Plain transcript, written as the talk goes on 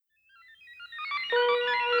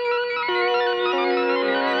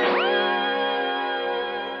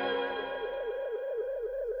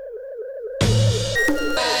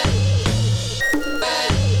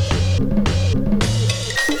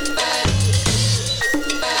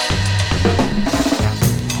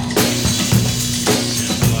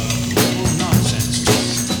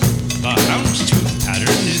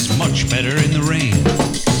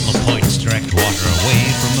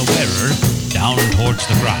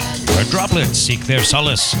where droplets seek their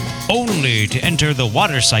solace, only to enter the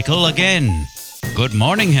water cycle again. Good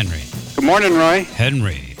morning, Henry. Good morning, Roy.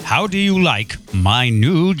 Henry, how do you like my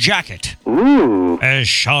new jacket? Ooh. As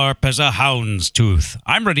sharp as a hound's tooth.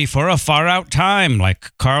 I'm ready for a far-out time,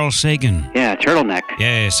 like Carl Sagan. Yeah, turtleneck.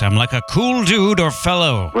 Yes, I'm like a cool dude or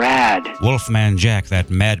fellow. Rad. Wolfman Jack, that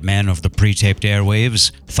madman of the pre-taped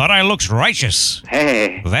airwaves, thought I looked righteous.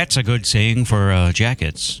 Hey. That's a good saying for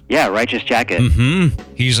jackets. Yeah, righteous jacket.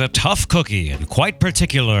 He's a tough cookie and quite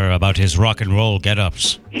particular about his rock and roll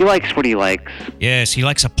get-ups. He likes what he likes. Yes, he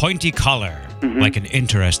likes a pointy collar, like an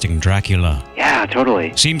interesting Dracula. Yeah,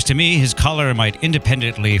 totally. Seems to me his collar might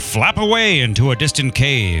independently flap away into a distant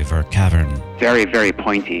cave or cavern. Very, very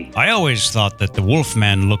pointy. I always thought that the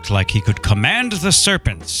Wolfman looked like he could command the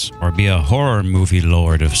serpents or be a horror movie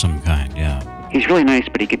lord of some kind, yeah. He's really nice,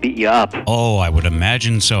 but he could beat you up. Oh, I would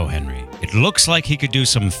imagine so, Henry. It looks like he could do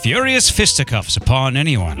some furious fisticuffs upon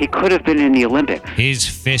anyone. He could have been in the Olympics. His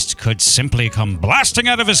fist could simply come blasting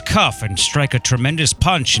out of his cuff and strike a tremendous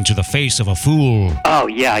punch into the face of a fool. Oh,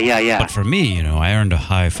 yeah. But for me, I earned a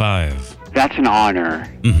high five. That's an honor.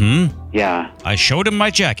 Yeah. I showed him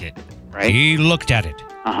my jacket. Right? He looked at it.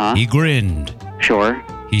 He grinned. Sure.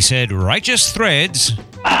 He said, "Righteous threads."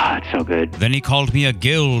 Ah, it's so good. Then he called me a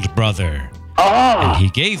guild brother. Oh! And he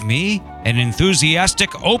gave me an enthusiastic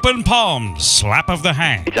open palm slap of the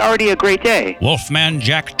hand. It's already a great day. Wolfman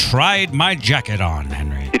Jack tried my jacket on,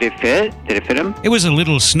 Henry. Did it fit? Did it fit him? It was a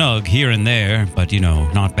little snug here and there, but,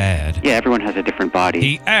 not bad. Yeah, everyone has a different body.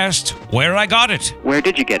 He asked where I got it. Where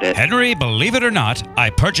did you get it? Henry, believe it or not,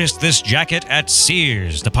 I purchased this jacket at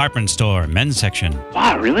Sears department store, men's section.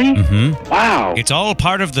 Wow, really? Wow. It's all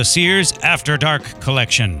part of the Sears After Dark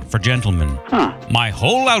collection for gentlemen. Huh. My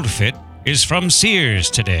whole outfit is from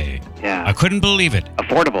Sears today. Yeah. I couldn't believe it.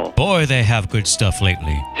 Affordable. Boy, they have good stuff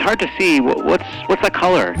lately. It's hard to see. What's the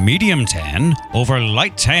color? Medium tan over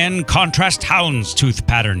light tan contrast houndstooth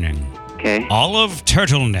patterning. Okay. Olive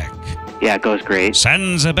turtleneck. Yeah, it goes great.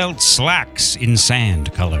 Sans-a-belt slacks in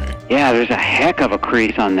sand color. Yeah, there's a heck of a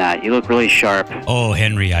crease on that. You look really sharp. Oh,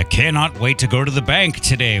 Henry, I cannot wait to go to the bank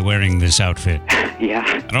today wearing this outfit. Yeah.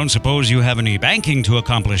 I don't suppose you have any banking to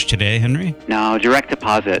accomplish today, Henry? No, direct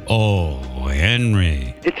deposit. Oh,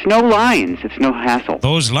 Henry. It's no lines. It's no hassle.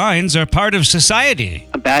 Those lines are part of society.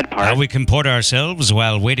 A bad part. How we comport ourselves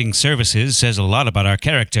while waiting services says a lot about our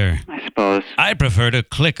character. I suppose. I prefer to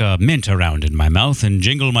click a mint around in my mouth and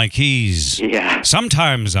jingle my keys. Yeah.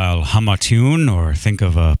 Sometimes I'll hum a tune or think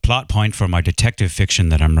of a plot point for my detective fiction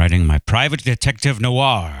that I'm writing, my private detective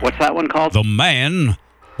noir. What's that one called? The Man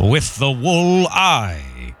with the Wool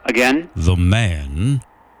Eye. Again? The Man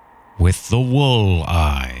with the Wool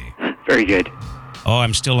Eye. Very good. Oh,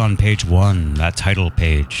 I'm still on page 1, that title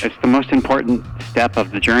page. It's the most important step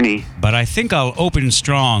of the journey. But I think I'll open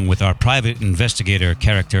strong with our private investigator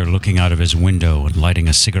character looking out of his window and lighting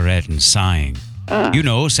a cigarette and sighing.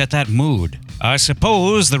 Set that mood. I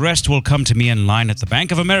suppose the rest will come to me in line at the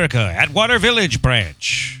Bank of America at Water Village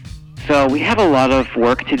branch. So we have a lot of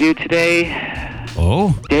work to do today.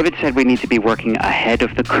 Oh? David said we need to be working ahead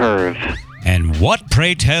of the curve. And what,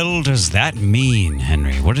 pray tell, does that mean,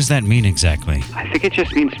 Henry? What does that mean exactly? I think it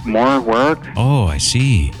just means more work. Oh, I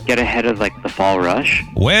see. Get ahead of, the fall rush.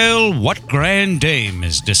 Well, what grand dame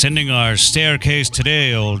is descending our staircase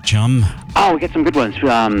today, old chum? Oh, we got some good ones.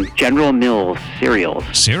 General Mills cereals.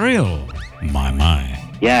 Cereal? My.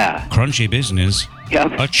 Yeah. Crunchy business.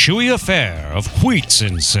 Yep. A chewy affair of wheats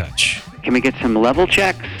and such. Can we get some level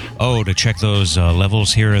checks? Oh, to check those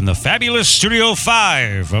levels here in the fabulous Studio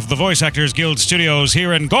 5 of the Voice Actors Guild Studios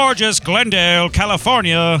here in gorgeous Glendale,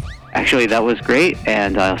 California. Actually, that was great,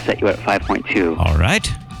 and I'll set you at 5.2. All right.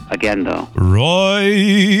 Again, though.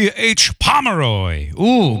 Roy H. Pomeroy.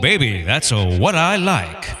 Ooh, baby, that's a what I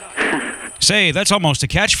like. Say, that's almost a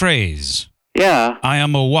catchphrase. Yeah. I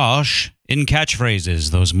am awash in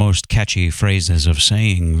catchphrases, those most catchy phrases of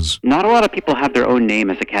sayings. Not a lot of people have their own name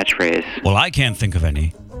as a catchphrase. Well, I can't think of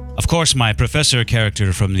any. Of course, my professor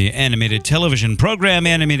character from the animated television program,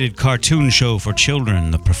 animated cartoon show for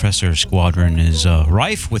children, the Professor Squadron, is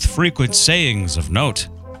rife with frequent sayings of note.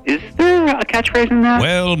 Is there a catchphrase in that?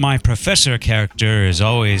 Well, my professor character is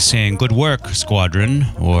always saying, "Good work, Squadron,"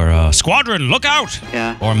 or "Squadron, look out!"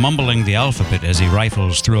 Yeah. Or mumbling the alphabet as he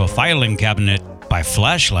rifles through a filing cabinet by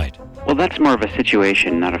flashlight. Well, that's more of a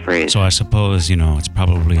situation, not a phrase. So I suppose, it's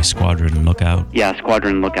probably Squadron, look out. Yeah,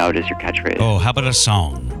 Squadron, look out is your catchphrase. Oh, how about a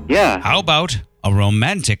song? Yeah. How about a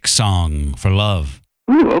romantic song for love?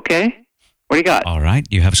 Ooh, okay. What do you got? All right,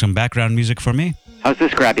 you have some background music for me? How's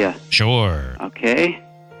this grab you? Sure. Okay.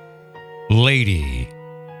 Lady,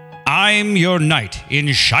 I'm your knight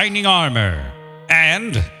in shining armor,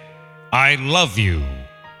 And I love you.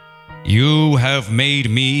 You have made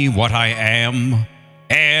me what I am,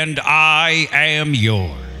 and I am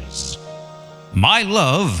yours. My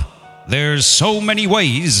love, there's so many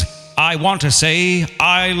ways I want to say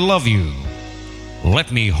I love you.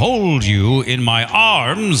 Let me hold you in my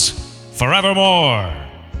arms forevermore.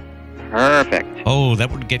 Perfect. Oh,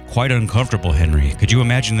 that would get quite uncomfortable, Henry. Could you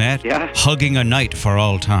imagine that? Yeah. Hugging a knight for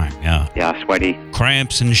all time. Yeah. Yeah, sweaty.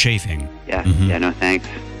 Cramps and chafing. Yeah. Mhm. Yeah, no thanks.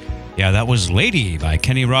 Yeah, that was Lady by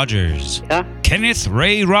Kenny Rogers. Yeah. Kenneth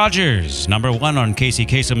Ray Rogers, #1 on Casey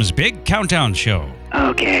Kasem's Big Countdown Show.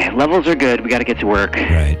 Okay, levels are good. We got to get to work.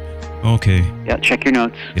 Right. Okay. Yeah, check your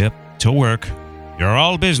notes. Yep. To work. You're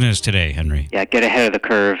all business today, Henry. Yeah, get ahead of the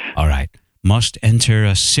curve. All right. Must enter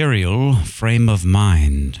a cereal frame of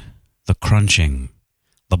mind. The crunching.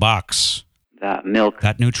 The box. The milk.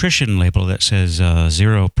 That nutrition label that says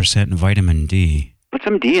 0% vitamin D. Put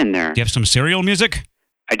some D in there. Do you have some cereal music?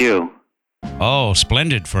 I do. Oh,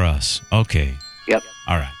 splendid for us. Okay. Yep.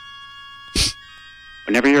 All right.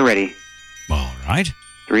 Whenever you're ready. All right.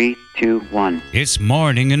 3, 2, 1. It's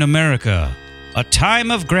morning in America. A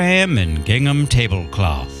time of graham and gingham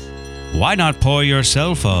tablecloth. Why not pour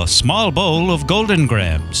yourself a small bowl of Golden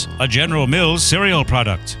Grahams, a General Mills cereal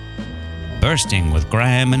product? Bursting with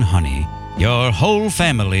graham and honey, your whole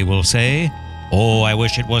family will say, "Oh, I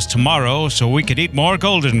wish it was tomorrow so we could eat more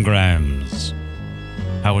Golden Grahams."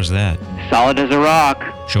 How was that? Solid as a rock.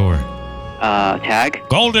 Sure. Tag?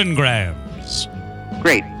 Golden Grahams.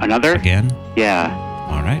 Great. Another? Again? Yeah.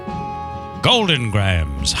 All right. Golden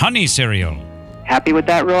Grahams, honey cereal. Happy with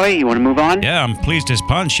that, Roy? You want to move on? Yeah, I'm pleased as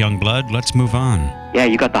punch, young blood. Let's move on. Yeah,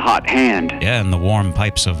 you got the hot hand. Yeah, and the warm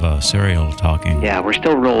pipes of cereal talking. Yeah, we're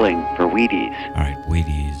still rolling for Wheaties. All right,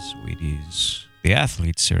 Wheaties. The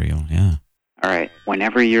athlete cereal, yeah. All right,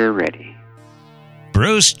 whenever you're ready.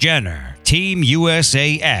 Bruce Jenner, Team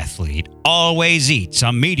USA athlete, always eats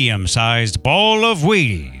a medium-sized bowl of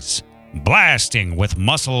Wheaties. Blasting with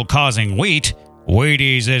muscle-causing wheat,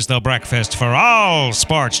 Wheaties is the breakfast for all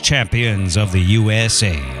sports champions of the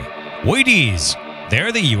USA. Wheaties,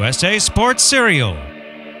 they're the USA sports cereal.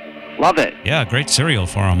 Love it. Yeah, great cereal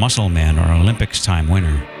for a muscle man or Olympics time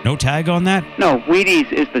winner. No tag on that? No,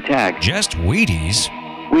 Wheaties is the tag. Just Wheaties?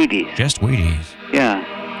 Wheaties. Just Wheaties. Yeah.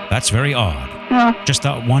 That's very odd. No. Just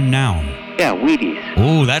that one noun. Yeah, Wheaties.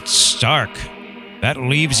 Ooh, that's stark. That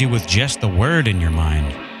leaves you with just the word in your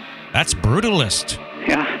mind. That's brutalist.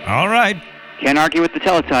 Yeah. All right. Can't argue with the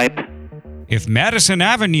teletype. If Madison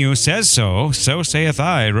Avenue says so, so saith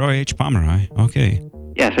I, Roy H. Pomeroy. Okay.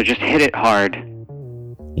 Yeah, so just hit it hard.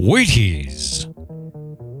 Wheaties.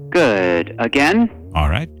 Good. Again? All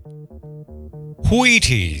right.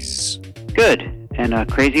 Wheaties. Good. And a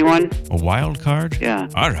crazy one? A wild card? Yeah.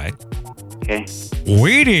 All right. Okay.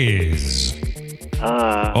 Wheaties.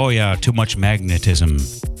 Oh, yeah, too much magnetism.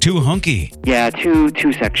 Too hunky. Yeah, too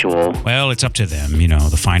sexual. Well, it's up to them,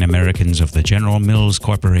 the fine Americans of the General Mills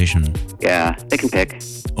Corporation. Yeah, they can pick.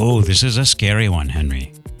 Oh, this is a scary one,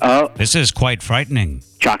 Henry. Oh. This is quite frightening.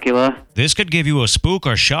 Dracula. This could give you a spook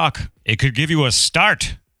or shock. It could give you a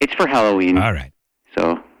start. It's for Halloween. All right.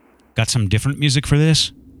 So. Got some different music for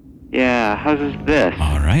this? Yeah, how's this?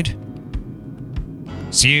 All right.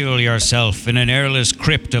 Seal yourself in an airless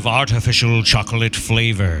crypt of artificial chocolate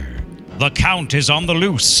flavor. The Count is on the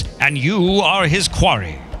loose, and you are his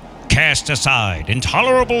quarry. Cast aside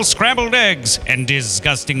intolerable scrambled eggs and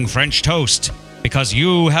disgusting French toast, because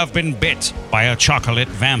you have been bit by a chocolate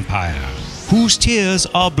vampire, whose tears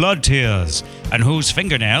are blood tears, and whose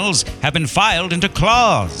fingernails have been filed into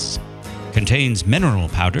claws. Contains mineral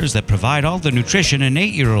powders that provide all the nutrition an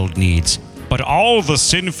 8-year-old needs, but all the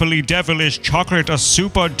sinfully devilish chocolate a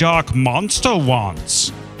super dark monster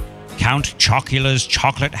wants. Count Chocula's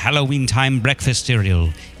chocolate Halloween time breakfast cereal.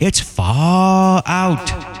 It's far out.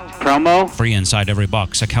 Promo? Free inside every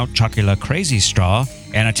box, a Count Chocula Crazy Straw,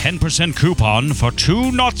 and a 10% coupon for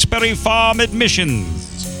 2 Knott's Berry Farm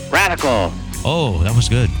admissions. Radical. Oh, that was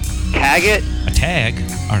good. Tag it? A tag?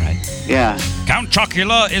 All right. Yeah. Count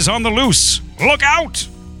Chocula is on the loose. Look out!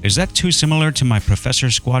 Is that too similar to my Professor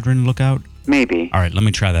Squadron lookout? Maybe. All right, let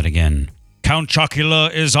me try that again. Count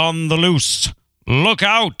Chocula is on the loose. Look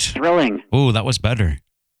out! Thrilling. Ooh, that was better.